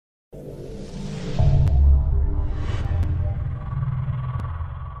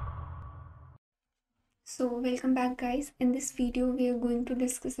So welcome back guys. In this video we are going to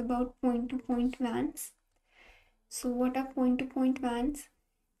discuss about point-to-point WANs. So what are point-to-point WANs?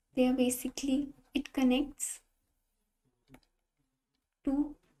 They are basically, it connects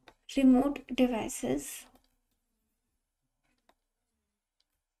to remote devices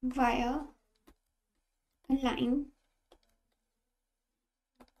via a line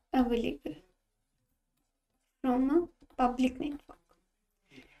available from a public network.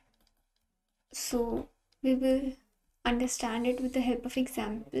 So we will understand it with the help of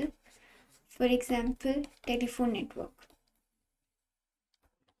example. For example, telephone network.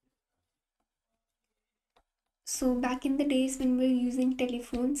 So back in the days when we were using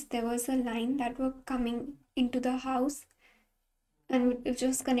telephones, there was a line that were coming into the house and it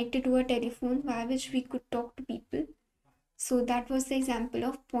was connected to a telephone via which we could talk to people. So that was the example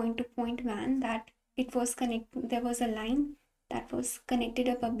of point-to-point WAN, that it was there was a line that was connected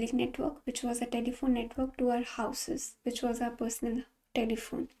a public network, which was a telephone network, to our houses, which was our personal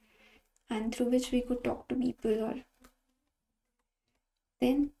telephone, and through which we could talk to people. Or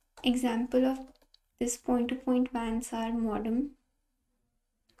then example of this point-to-point WANs are modem.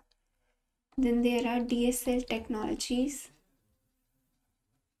 Then there are DSL technologies.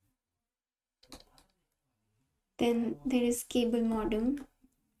 Then there is cable modem.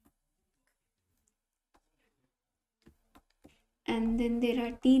 And then there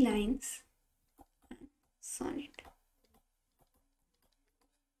are T-lines and SONET.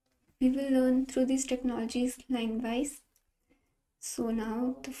 We will learn through these technologies line-wise. So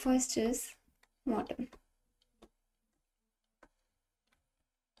now the first is modem.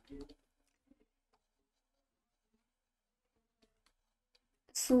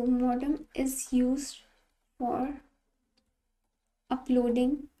 So modem is used for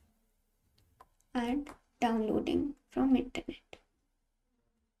uploading and downloading from internet.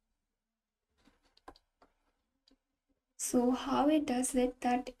 So how it does it,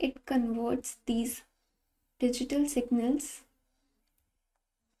 that it converts these digital signals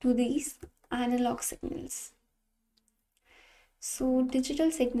to these analog signals. So digital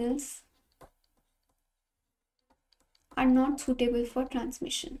signals are not suitable for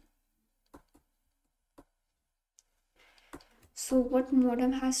transmission. So what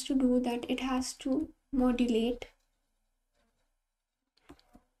modem has to do, that it has to modulate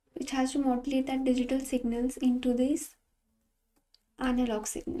that digital signals into these analog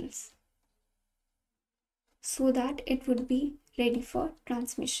signals, so that it would be ready for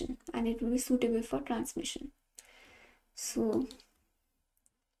transmission and it will be suitable for transmission. So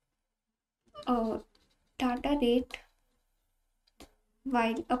data rate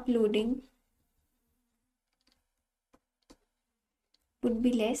while uploading would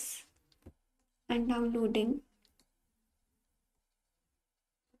be less and downloading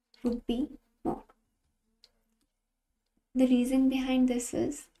would be more. The reason behind this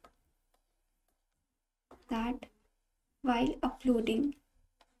is that while uploading,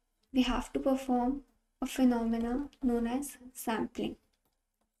 we have to perform a phenomena known as sampling.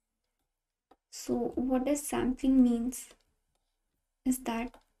 So what does sampling means is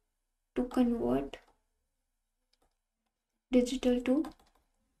that to convert digital to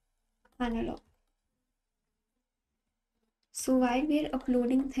analog. So while we are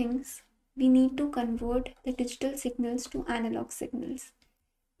uploading things, we need to convert the digital signals to analog signals.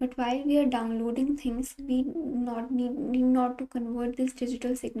 But while we are downloading things, we need not to convert these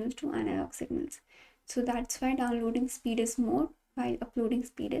digital signals to analog signals. So that's why downloading speed is more while uploading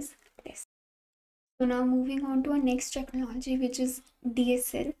speed is less. So now moving on to our next technology, which is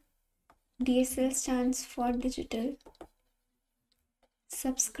DSL. DSL stands for Digital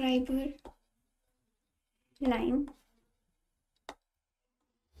Subscriber Line,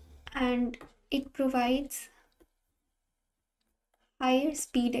 and it provides higher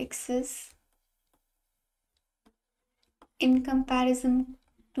speed access in comparison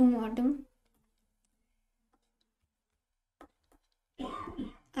to modem,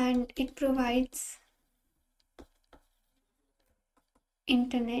 and it provides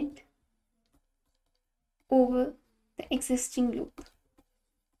internet over the existing loop,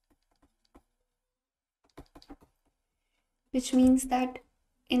 which means that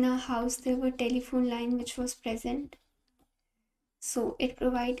in our house there were telephone line which was present, so it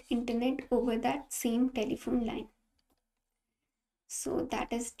provides internet over that same telephone line. So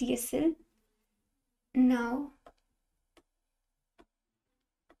that is DSL. Now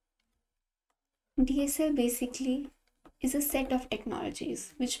DSL basically is a set of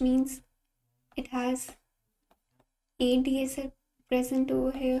technologies, which means it has ADSL present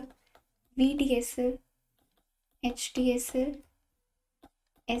over here, VDSL, HDSL,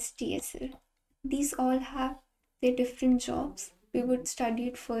 SDSL. These all have their different jobs. We would study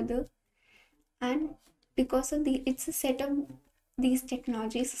it further, and because of it's a set of these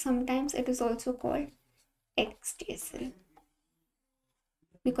technologies, sometimes it is also called XDSL,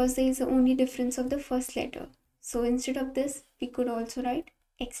 because there is the only difference of the first letter. So instead of this, we could also write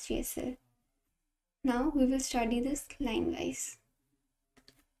XDSL. Now we will study this line wise.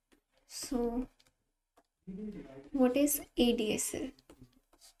 So what is ADSL?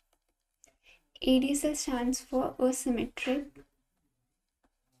 ADSL stands for asymmetric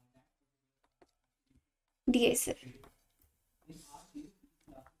DSL.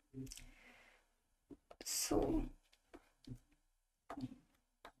 So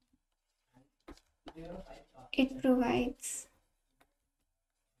it provides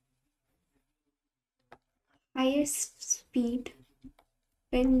higher speed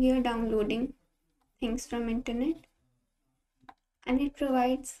when we are downloading things from internet, and it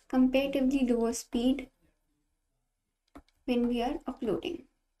provides comparatively lower speed when we are uploading.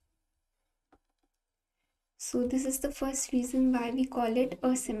 So this is the first reason why we call it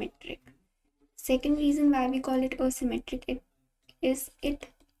asymmetric. Second reason why we call it asymmetric, it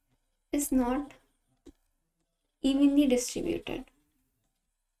is not evenly distributed.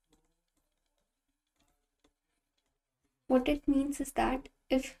 What it means is that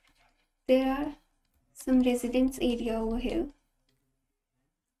if there are some residence area over here,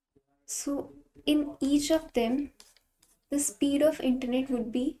 so in each of them the speed of internet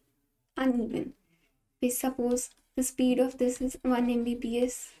would be uneven. We suppose the speed of this is 1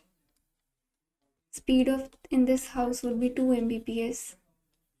 Mbps, speed of in this house would be 2 Mbps,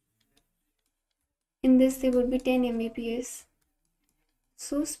 in this there would be 10 Mbps.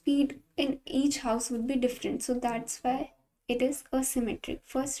 So speed in each house would be different, so that's why it is asymmetric.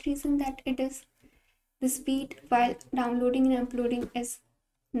 First reason that it is the speed while downloading and uploading is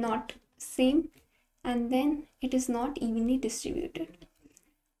not same, and then it is not evenly distributed.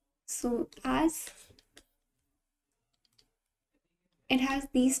 So as it has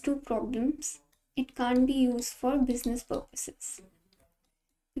these two problems, it can't be used for business purposes,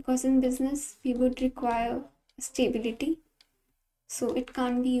 because in business we would require stability, so it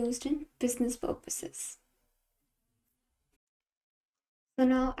can't be used in business purposes. So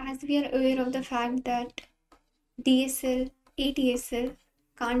now, as we are aware of the fact that DSL, ADSL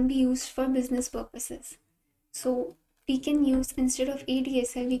can't be used for business purposes, so we can use, instead of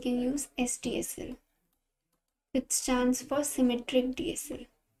ADSL, we can use SDSL, which stands for symmetric DSL.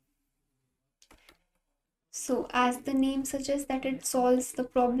 So as the name suggests, that it solves the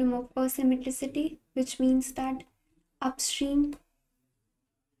problem of asymmetricity, which means that upstream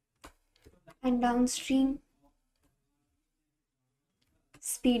and downstream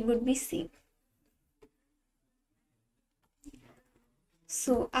speed would be same.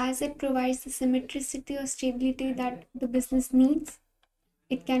 So as it provides the symmetricity or stability that the business needs,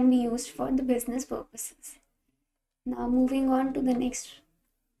 it can be used for the business purposes. Now moving on to the next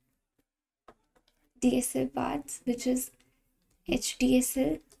DSL parts, which is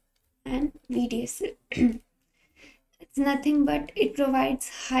HDSL and VDSL. It's nothing but it provides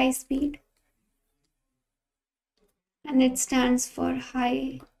high speed, and it stands for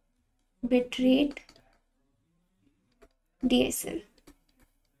high bit rate DSL,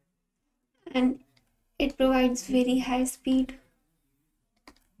 and it provides very high speed,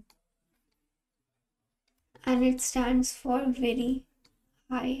 and it stands for very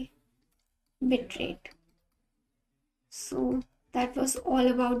high bit rate. So that was all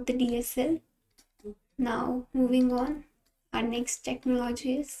about the DSL. Now moving on, our next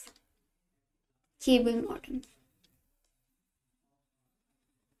technology is cable modem.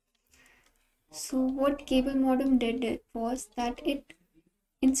 So what cable modem did was that it,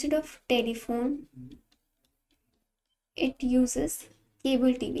 instead of telephone, it uses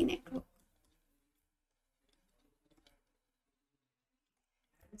cable TV network.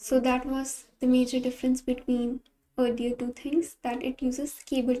 So that was the major difference between earlier two things, that it uses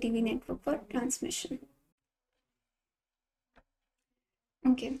cable TV network for transmission.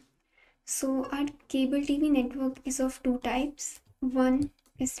 Okay, so our cable TV network is of two types. One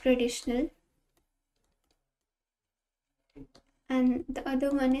is traditional and the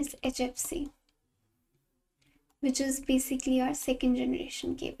other one is HFC, which is basically our second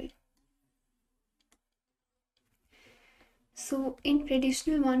generation cable. So in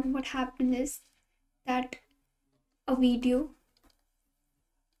traditional one, what happened is that a video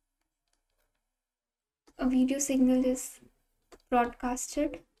signal is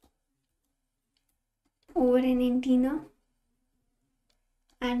broadcasted over an antenna,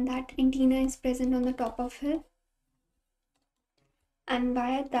 and that antenna is present on the top of it, and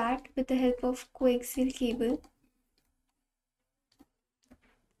via that, with the help of coaxial cable,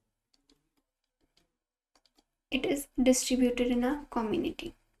 it is distributed in a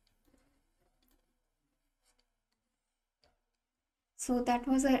community. So that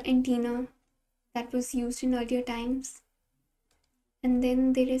was our antenna that was used in earlier times. And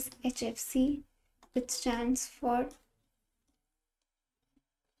then there is HFC, which stands for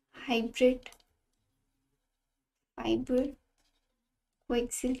hybrid fiber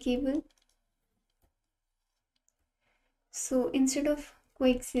coaxial cable. So instead of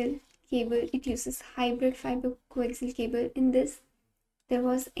coaxial cable, it uses hybrid fiber coaxial cable. In this, there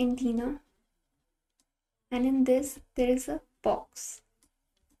was antenna, and in this, there is a box.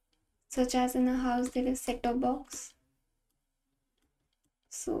 Such as in a house, there is set-top box.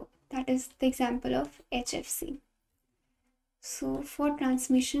 So that is the example of HFC. So for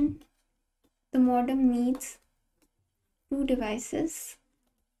transmission, the modem needs two devices,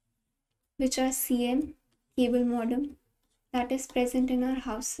 which are CM cable modem that is present in our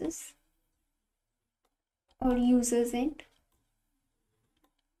houses or users end,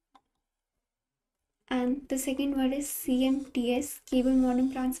 and the second one is CMTS cable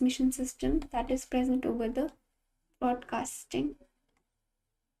modem transmission system that is present over the broadcasting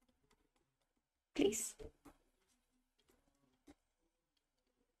place.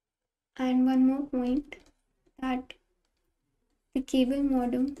 And one more point, that the cable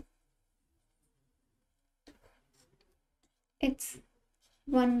modem, it's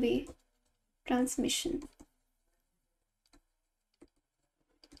one-way transmission.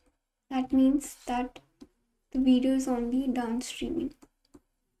 That means that the video is only downstreaming.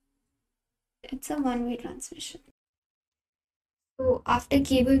 It's a one-way transmission. So after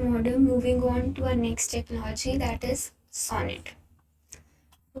cable modem, moving on to our next technology, that is SONET.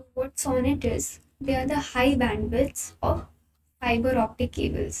 So what SONET is, they are the high bandwidths of fiber optic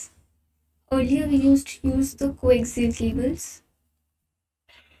cables. Earlier we used to use the coaxial cables.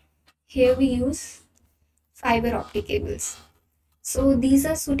 Here we use fiber optic cables. So these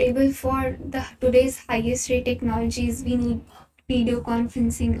are suitable for the today's highest rate technologies. We need video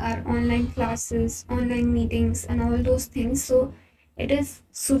conferencing, our online classes, online meetings, and all those things. So it is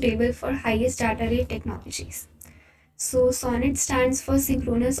suitable for highest data rate technologies. So SONET stands for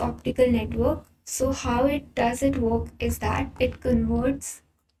synchronous optical network. So how it does it work is that it converts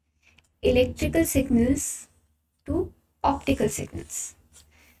electrical signals to optical signals.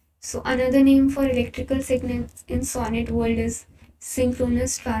 So another name for electrical signals in SONET world is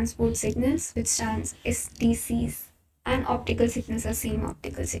synchronous transport signals, which stands STCs, and optical signals are same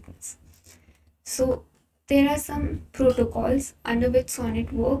optical signals. So there are some protocols under which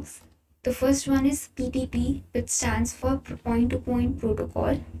SONET works. The first one is PTP, which stands for point-to-point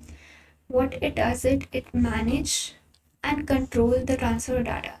protocol. What it does, it manage and control the transfer of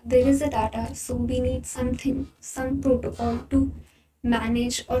data. There is a data, so we need some protocol to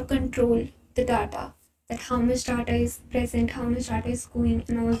manage or control the data, that how much data is present, how much data is going,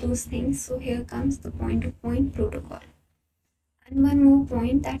 and all those things. So here comes the point-to-point protocol. And one more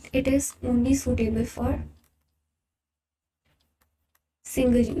point, that it is only suitable for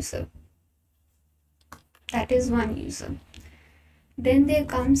single user, that is one user. Then there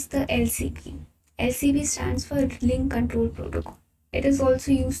comes the LCP. LCP stands for Link Control Protocol. It is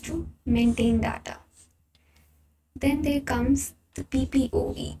also used to maintain data. Then there comes the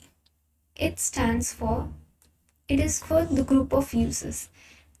PPOE. It is for the group of users.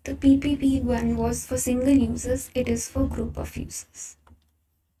 The PPP one was for single users, it is for group of users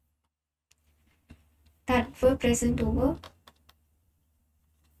that were present over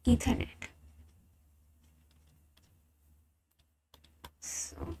Ethernet.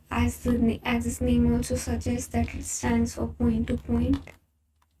 So as its name also suggests, that it stands for point-to-point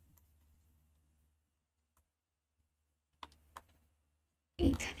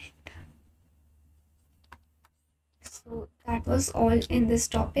Ethernet. So that was all in this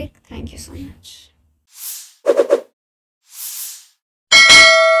topic. Thank you so much.